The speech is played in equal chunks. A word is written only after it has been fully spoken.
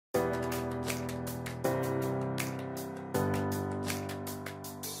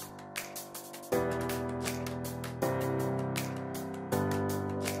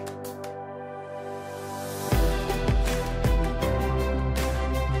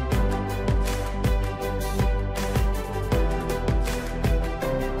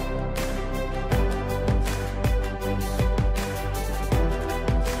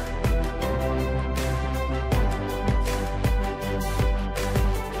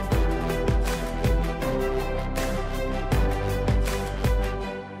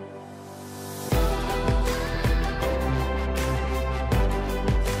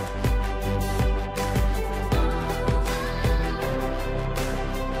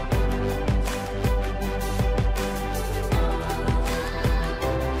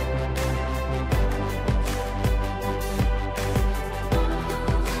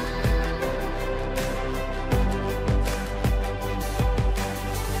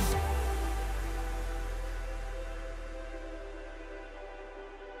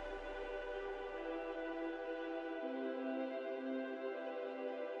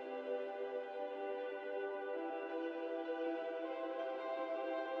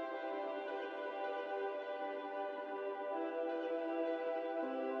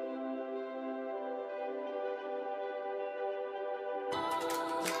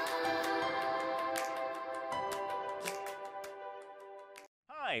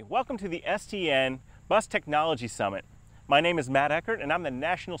Hi, welcome to the STN Bus Technology Summit. My name is Matt Eckert and I'm the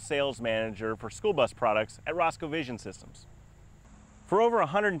National Sales Manager for School Bus Products at Rosco Vision Systems. For over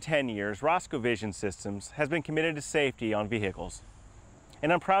 110 years, Rosco Vision Systems has been committed to safety on vehicles.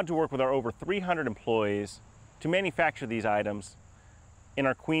 And I'm proud to work with our over 300 employees to manufacture these items in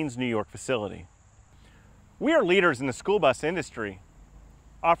our Queens, New York facility. We are leaders in the school bus industry,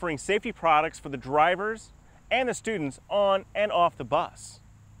 offering safety products for the drivers and the students on and off the bus.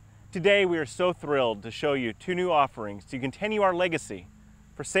 Today, we are so thrilled to show you two new offerings to continue our legacy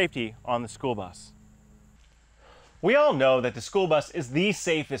for safety on the school bus. We all know that the school bus is the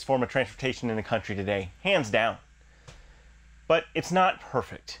safest form of transportation in the country today, hands down. But it's not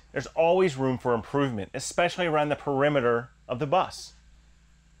perfect. There's always room for improvement, especially around the perimeter of the bus.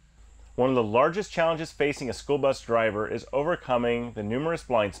 One of the largest challenges facing a school bus driver is overcoming the numerous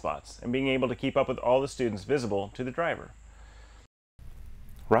blind spots and being able to keep up with all the students visible to the driver.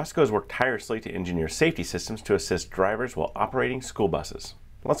 Rosco has worked tirelessly to engineer safety systems to assist drivers while operating school buses.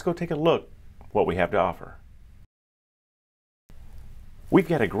 Let's go take a look at what we have to offer. We've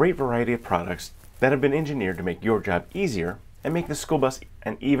got a great variety of products that have been engineered to make your job easier and make the school bus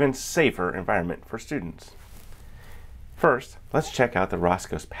an even safer environment for students. First, let's check out the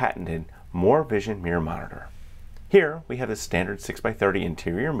Rosco's patented More Vision Mirror Monitor. Here we have the standard 6x30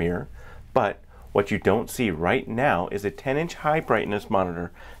 interior mirror, but what you don't see right now is a 10-inch high brightness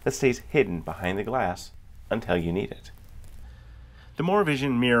monitor that stays hidden behind the glass until you need it. The More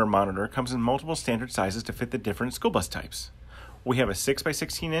Vision Mirror Monitor comes in multiple standard sizes to fit the different school bus types. We have a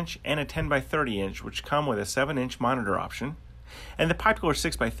 6x16-inch and a 10x30-inch, which come with a 7-inch monitor option, and the popular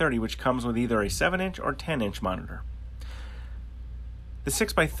 6x30, which comes with either a 7-inch or 10-inch monitor. The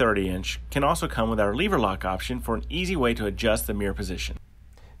 6x30-inch can also come with our lever lock option for an easy way to adjust the mirror position.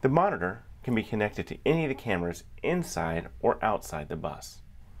 The monitor can be connected to any of the cameras inside or outside the bus.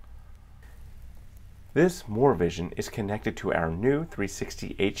 This More Vision is connected to our new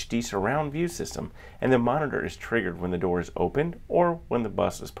 360 HD surround view system, and the monitor is triggered when the door is opened or when the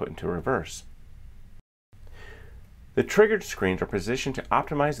bus is put into reverse. The triggered screens are positioned to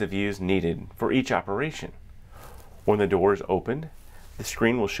optimize the views needed for each operation. When the door is opened, the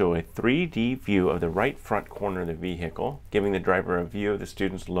screen will show a 3D view of the right front corner of the vehicle, giving the driver a view of the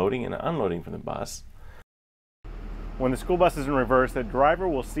students loading and unloading from the bus. When the school bus is in reverse, the driver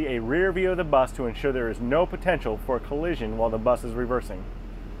will see a rear view of the bus to ensure there is no potential for a collision while the bus is reversing.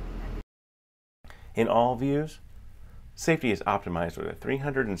 In all views, safety is optimized with a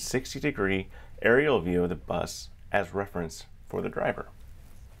 360-degree aerial view of the bus as reference for the driver.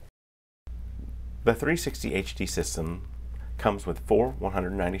 The 360 HD system comes with four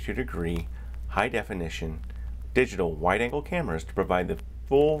 192-degree high-definition digital wide-angle cameras to provide the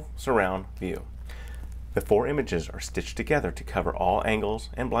full surround view. The four images are stitched together to cover all angles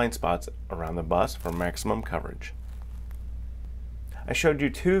and blind spots around the bus for maximum coverage. I showed you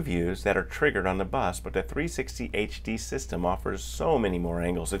two views that are triggered on the bus, but the 360 HD system offers so many more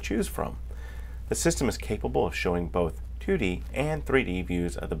angles to choose from. The system is capable of showing both 2D and 3D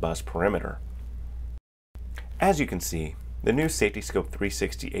views of the bus perimeter. As you can see, the new SafetyScope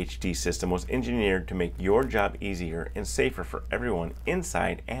 360 HD system was engineered to make your job easier and safer for everyone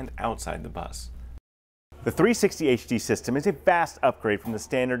inside and outside the bus. The 360 HD system is a vast upgrade from the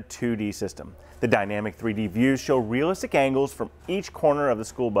standard 2D system. The dynamic 3D views show realistic angles from each corner of the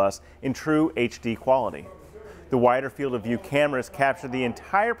school bus in true HD quality. The wider field of view cameras capture the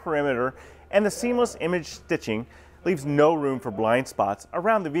entire perimeter, and the seamless image stitching leaves no room for blind spots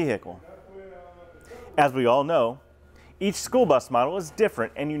around the vehicle. As we all know, each school bus model is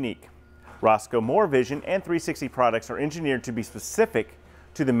different and unique. Rosco More Vision and 360 products are engineered to be specific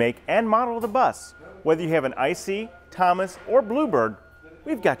to the make and model of the bus. Whether you have an IC, Thomas, or Bluebird,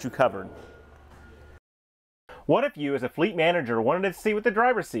 we've got you covered. What if you, as a fleet manager, wanted to see what the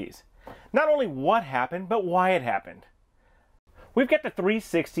driver sees? Not only what happened, but why it happened. We've got the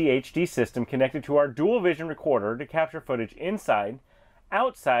 360 HD system connected to our dual vision recorder to capture footage inside,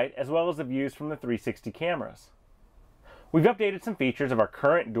 outside, as well as the views from the 360 cameras. We've updated some features of our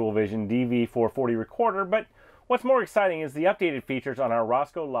current dual vision DV440 recorder, but what's more exciting is the updated features on our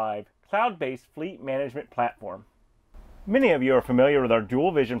Rosco Live cloud-based fleet management platform. Many of you are familiar with our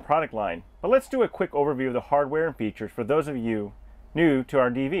dual vision product line, but let's do a quick overview of the hardware and features for those of you new to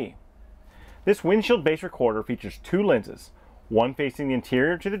our DV. This windshield-based recorder features two lenses, one facing the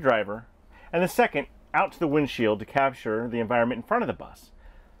interior to the driver, and the second out to the windshield to capture the environment in front of the bus.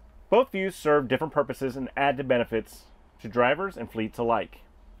 Both views serve different purposes and add to benefits to drivers and fleets alike.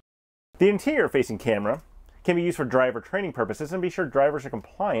 The interior-facing camera can be used for driver training purposes and be sure drivers are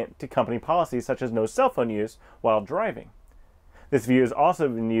compliant to company policies such as no cell phone use while driving. This view has also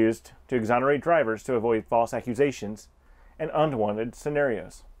been used to exonerate drivers to avoid false accusations and unwanted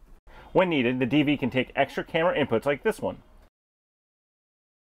scenarios. When needed, the DV can take extra camera inputs like this one.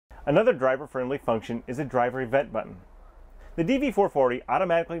 Another driver-friendly function is a driver event button. The DV440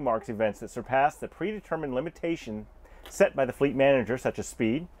 automatically marks events that surpass the predetermined limitation set by the fleet manager, such as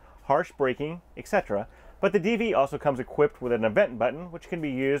speed, harsh braking, etc. But the DV also comes equipped with an event button, which can be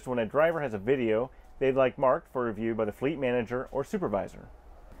used when a driver has a video they'd like marked for review by the fleet manager or supervisor.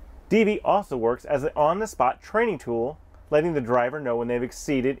 DV also works as an on-the-spot training tool, letting the driver know when they've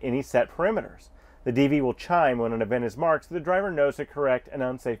exceeded any set perimeters. The DV will chime when an event is marked so the driver knows to correct an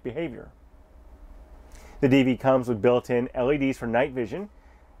unsafe behavior. The DV comes with built-in LEDs for night vision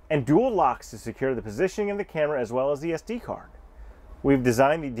and dual locks to secure the positioning of the camera as well as the SD card. We've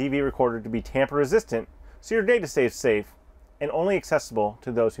designed the DV recorder to be tamper-resistant so your data stays safe and only accessible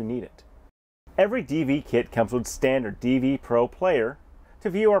to those who need it. Every DV kit comes with standard DV Pro Player to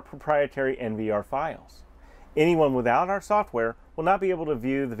view our proprietary NVR files. Anyone without our software will not be able to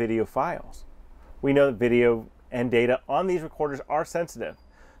view the video files. We know that video and data on these recorders are sensitive,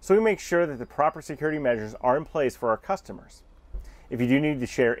 so we make sure that the proper security measures are in place for our customers. If you do need to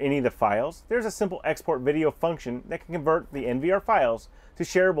share any of the files, there's a simple export video function that can convert the NVR files to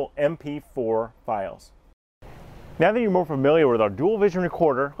shareable MP4 files. Now that you're more familiar with our dual vision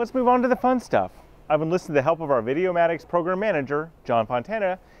recorder, let's move on to the fun stuff. I've enlisted the help of our Videomatics program manager, John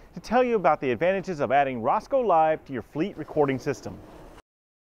Fontana, to tell you about the advantages of adding Rosco Live to your fleet recording system.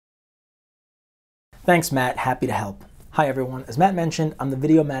 Thanks, Matt. Happy to help. Hi, everyone. As Matt mentioned, I'm the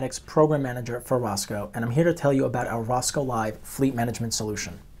Videomatics program manager for Rosco, and I'm here to tell you about our Rosco Live fleet management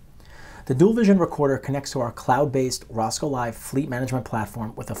solution. The dual vision recorder connects to our cloud-based Rosco Live fleet management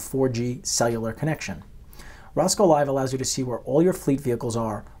platform with a 4G cellular connection. Rosco Live allows you to see where all your fleet vehicles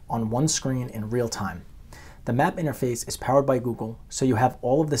are on one screen in real time. The map interface is powered by Google, so you have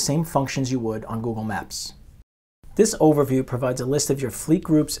all of the same functions you would on Google Maps. This overview provides a list of your fleet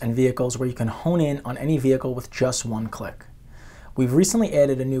groups and vehicles where you can hone in on any vehicle with just one click. We've recently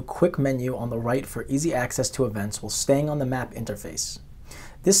added a new quick menu on the right for easy access to events while staying on the map interface.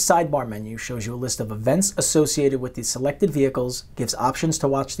 This sidebar menu shows you a list of events associated with the selected vehicles, gives options to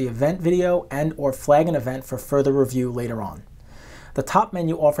watch the event video and/or flag an event for further review later on. The top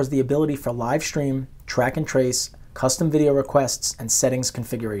menu offers the ability for live stream, track and trace, custom video requests, and settings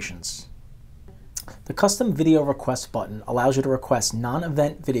configurations. The custom video request button allows you to request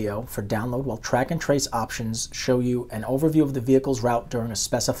non-event video for download, while track and trace options show you an overview of the vehicle's route during a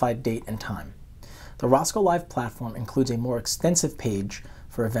specified date and time. The Rosco Live platform includes a more extensive page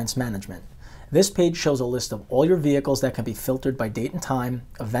for events management. This page shows a list of all your vehicles that can be filtered by date and time,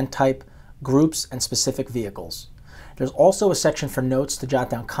 event type, groups, and specific vehicles. There's also a section for notes to jot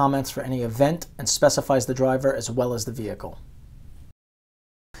down comments for any event and specifies the driver as well as the vehicle.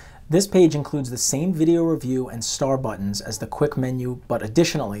 This page includes the same video review and star buttons as the quick menu, but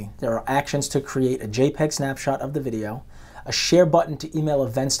additionally, there are actions to create a JPEG snapshot of the video, a share button to email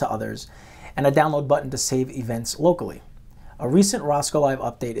events to others, and a download button to save events locally. A recent Rosco Live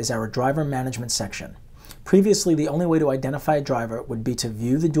update is our driver management section. Previously, the only way to identify a driver would be to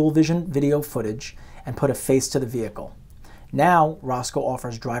view the dual vision video footage and put a face to the vehicle. Now, Rosco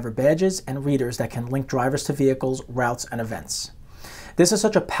offers driver badges and readers that can link drivers to vehicles, routes, and events. This is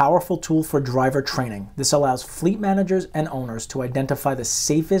such a powerful tool for driver training. This allows fleet managers and owners to identify the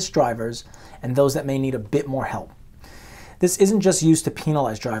safest drivers and those that may need a bit more help. This isn't just used to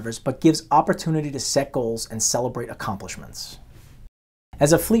penalize drivers, but gives opportunity to set goals and celebrate accomplishments.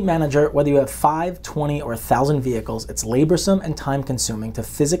 As a fleet manager, whether you have 5, 20, or 1,000 vehicles, it's laborsome and time-consuming to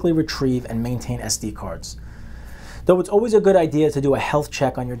physically retrieve and maintain SD cards. Though it's always a good idea to do a health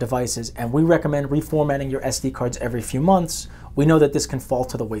check on your devices, and we recommend reformatting your SD cards every few months, we know that this can fall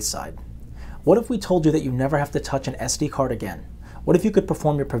to the wayside. What if we told you that you never have to touch an SD card again? What if you could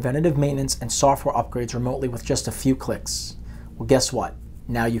perform your preventative maintenance and software upgrades remotely with just a few clicks? Well, guess what?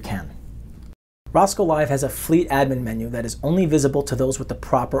 Now you can. Rosco Live has a fleet admin menu that is only visible to those with the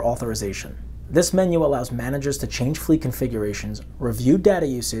proper authorization. This menu allows managers to change fleet configurations, review data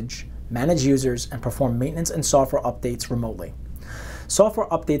usage, manage users, and perform maintenance and software updates remotely. Software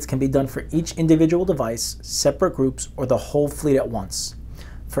updates can be done for each individual device, separate groups, or the whole fleet at once.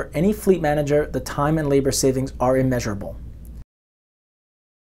 For any fleet manager, the time and labor savings are immeasurable.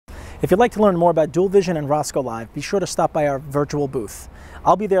 If you'd like to learn more about Dual Vision and Rosco Live, be sure to stop by our virtual booth.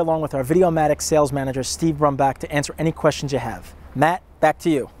 I'll be there along with our Videomatics sales manager, Steve Brumbach, to answer any questions you have. Matt, back to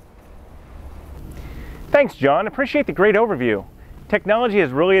you. Thanks, John. Appreciate the great overview. Technology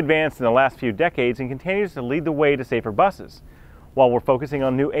has really advanced in the last few decades and continues to lead the way to safer buses. While we're focusing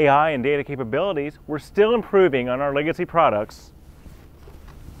on new AI and data capabilities, we're still improving on our legacy products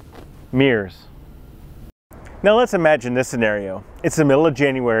Mirrors. Now let's imagine this scenario. It's the middle of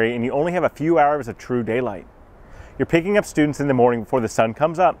January and you only have a few hours of true daylight. You're picking up students in the morning before the sun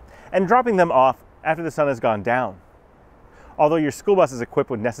comes up and dropping them off after the sun has gone down. Although your school bus is equipped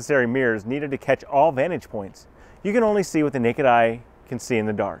with necessary mirrors needed to catch all vantage points, you can only see what the naked eye can see in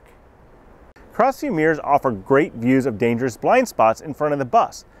the dark. Cross-view mirrors offer great views of dangerous blind spots in front of the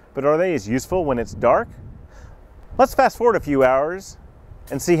bus, but are they as useful when it's dark? Let's fast forward a few hours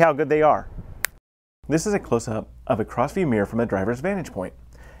and see how good they are. This is a close-up of a cross-view mirror from the driver's vantage point.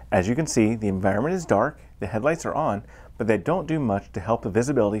 As you can see, the environment is dark, the headlights are on, but they don't do much to help the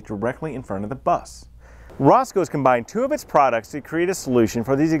visibility directly in front of the bus. Rosco has combined two of its products to create a solution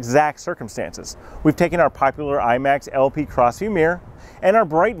for these exact circumstances. We've taken our popular IMAX LP crossview mirror and our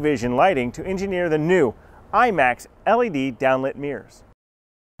bright vision lighting to engineer the new IMAX LED downlit mirrors.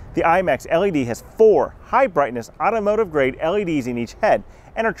 The IMAX LED has 4 high brightness automotive grade LEDs in each head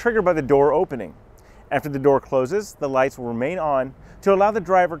and are triggered by the door opening. After the door closes, the lights will remain on to allow the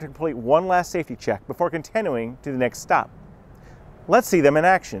driver to complete one last safety check before continuing to the next stop. Let's see them in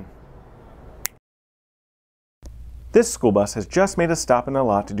action. This school bus has just made a stop in the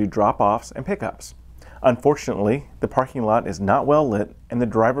lot to do drop-offs and pickups. Unfortunately, the parking lot is not well lit and the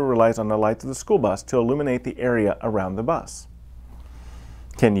driver relies on the lights of the school bus to illuminate the area around the bus.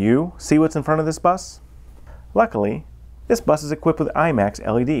 Can you see what's in front of this bus? Luckily, this bus is equipped with IMAX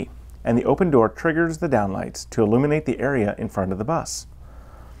LED, and the open door triggers the downlights to illuminate the area in front of the bus.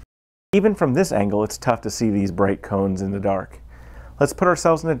 Even from this angle, it's tough to see these bright cones in the dark. Let's put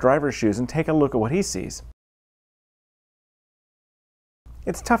ourselves in the driver's shoes and take a look at what he sees.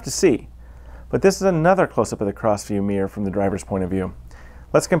 It's tough to see, but this is another close-up of the cross-view mirror from the driver's point of view.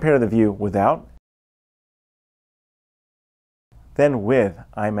 Let's compare the view without, then with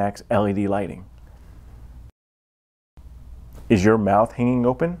IMAX LED lighting. Is your mouth hanging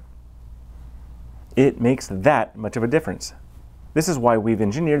open? It makes that much of a difference. This is why we've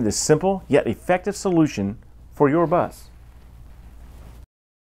engineered this simple yet effective solution for your bus.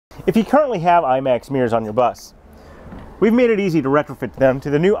 If you currently have IMAX mirrors on your bus, we've made it easy to retrofit them to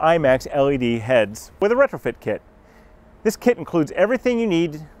the new IMAX LED heads with a retrofit kit. This kit includes everything you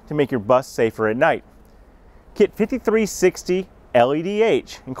need to make your bus safer at night. Kit 5360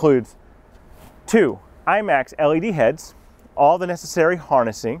 LED-H includes 2 IMAX LED heads, all the necessary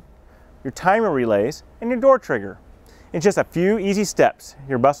harnessing, your timer relays, and your door trigger. In just a few easy steps,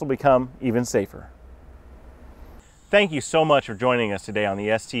 your bus will become even safer. Thank you so much for joining us today on the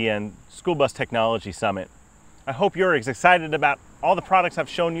STN School Bus Technology Summit. I hope you're as excited about all the products I've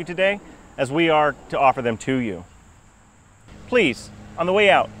shown you today as we are to offer them to you. Please, on the way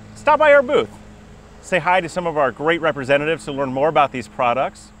out, stop by our booth. Say hi to some of our great representatives to learn more about these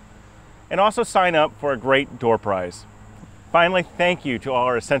products, and also sign up for a great door prize. Finally, thank you to all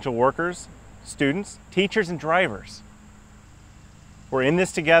our essential workers, students, teachers, and drivers. We're in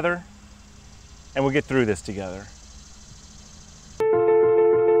this together, and we'll get through this together.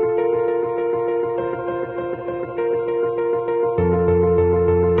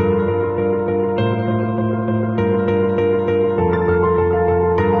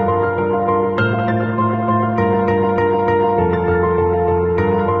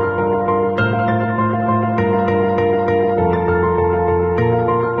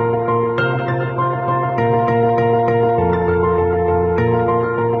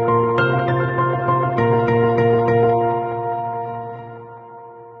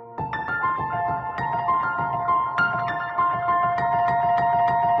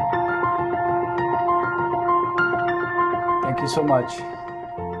 Thank you so much.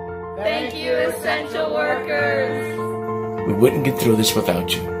 Thank you, essential workers. We wouldn't get through this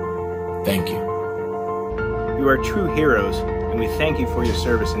without you. Thank you. You are true heroes, and we thank you for your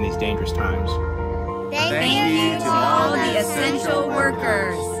service in these dangerous times. Thank you to all the essential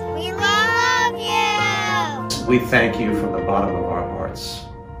workers. We love you! We thank you from the bottom of our hearts.